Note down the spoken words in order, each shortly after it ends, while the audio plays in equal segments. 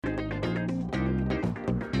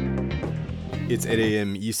It's 8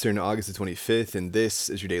 a.m. Eastern, August the 25th, and this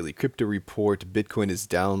is your daily crypto report. Bitcoin is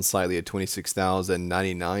down slightly at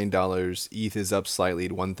 $26,099. ETH is up slightly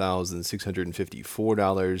at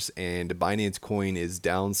 $1,654, and Binance Coin is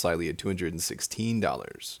down slightly at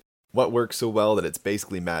 $216. What works so well that it's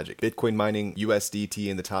basically magic? Bitcoin mining, USDT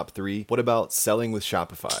in the top 3. What about selling with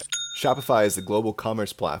Shopify? Shopify is the global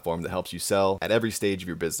commerce platform that helps you sell at every stage of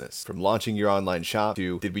your business. From launching your online shop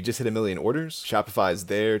to, did we just hit 1 million orders? Shopify is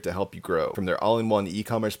there to help you grow. From their all-in-one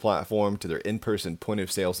e-commerce platform to their in-person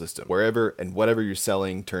point-of-sale system. Wherever and whatever you're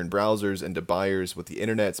selling, turn browsers into buyers with the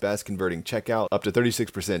internet's best converting checkout, up to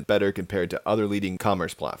 36% better compared to other leading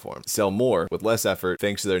commerce platforms. Sell more with less effort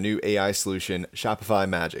thanks to their new AI solution, Shopify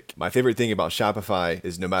Magic. My favorite thing about Shopify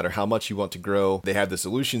is no matter how much you want to grow, they have the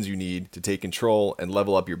solutions you need to take control and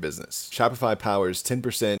level up your business. Shopify powers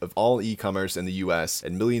 10% of all e-commerce in the US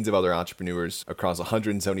and millions of other entrepreneurs across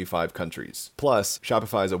 175 countries. Plus,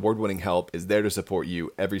 Shopify's award-winning help is there to support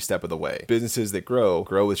you every step of the way. Businesses that grow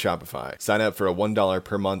with Shopify. Sign up for a $1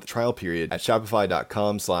 per month trial period at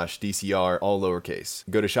shopify.com/DCR, all lowercase.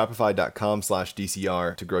 Go to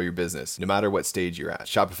shopify.com/DCR to grow your business, no matter what stage you're at.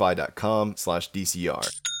 Shopify.com/DCR.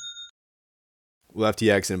 Well,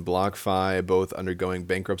 FTX and BlockFi, both undergoing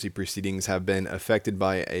bankruptcy proceedings, have been affected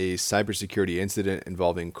by a cybersecurity incident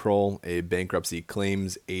involving Kroll, a bankruptcy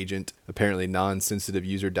claims agent. Apparently, non-sensitive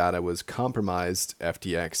user data was compromised.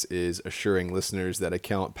 FTX is assuring listeners that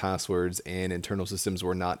account passwords and internal systems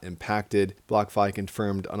were not impacted. BlockFi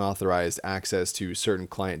confirmed unauthorized access to certain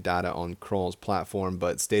client data on Kroll's platform,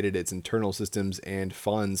 but stated its internal systems and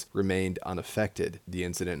funds remained unaffected. The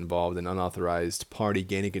incident involved an unauthorized party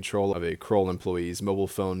gaining control of a Kroll employee mobile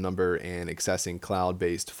phone number and accessing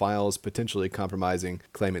cloud-based files, potentially compromising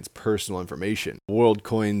claimant's personal information.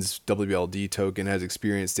 Worldcoin's WLD token has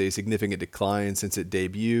experienced a significant decline since it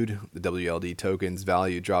debuted. The WLD token's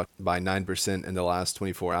value dropped by 9% in the last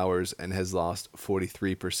 24 hours and has lost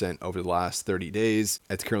 43% over the last 30 days.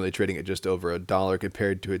 It's currently trading at just over $1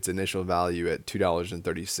 compared to its initial value at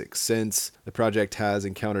 $2.36. The project has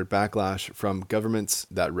encountered backlash from governments.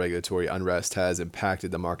 That regulatory unrest has impacted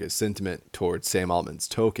the market sentiment towards Sam Altman's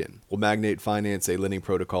token. Well, Magnate Finance, a lending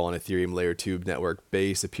protocol on Ethereum Layer 2 network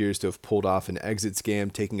base, appears to have pulled off an exit scam,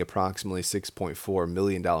 taking approximately $6.4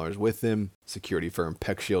 million with them. Security firm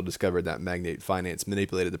PeckShield discovered that Magnate Finance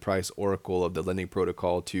manipulated the price oracle of the lending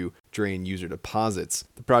protocol to drain user deposits.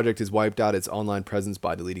 The project has wiped out its online presence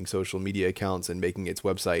by deleting social media accounts and making its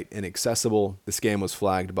website inaccessible. The scam was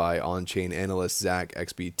flagged by on-chain analyst Zach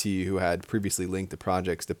XBT, who had previously linked the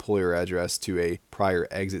project's deployer address to a prior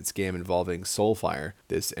exit scam involving Soulfire.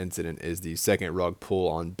 This incident is the second rug pull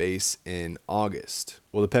on Base in August.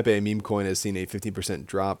 Well, the Pepe meme coin has seen a 15%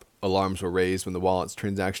 drop. Alarms were raised when the wallet's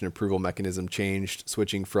transaction approval mechanism changed,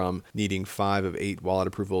 switching from needing 5 of 8 wallet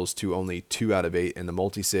approvals to only 2 out of 8 in the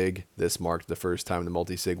multisig. This marked the first time the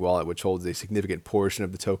multisig wallet, which holds a significant portion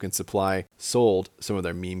of the token supply, sold some of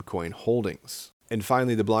their meme coin holdings. And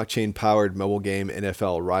finally, the blockchain-powered mobile game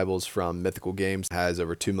NFL Rivals from Mythical Games has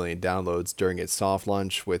over 2 million downloads during its soft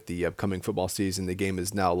launch. With the upcoming football season, the game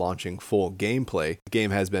is now launching full gameplay. The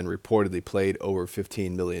game has been reportedly played over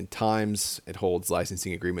 15 million times. It holds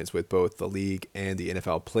licensing agreements with both the league and the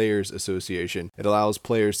NFL Players Association. It allows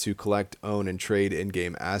players to collect, own, and trade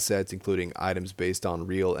in-game assets, including items based on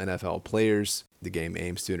real NFL players. The game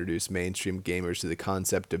aims to introduce mainstream gamers to the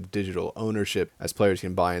concept of digital ownership, as players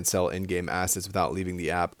can buy and sell in-game assets without leaving the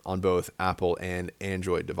app on both Apple and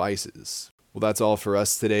Android devices. Well, that's all for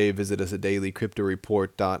us today. Visit us at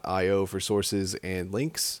dailycryptoreport.io for sources and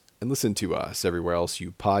links, and listen to us everywhere else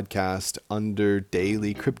you podcast under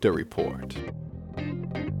Daily Crypto Report.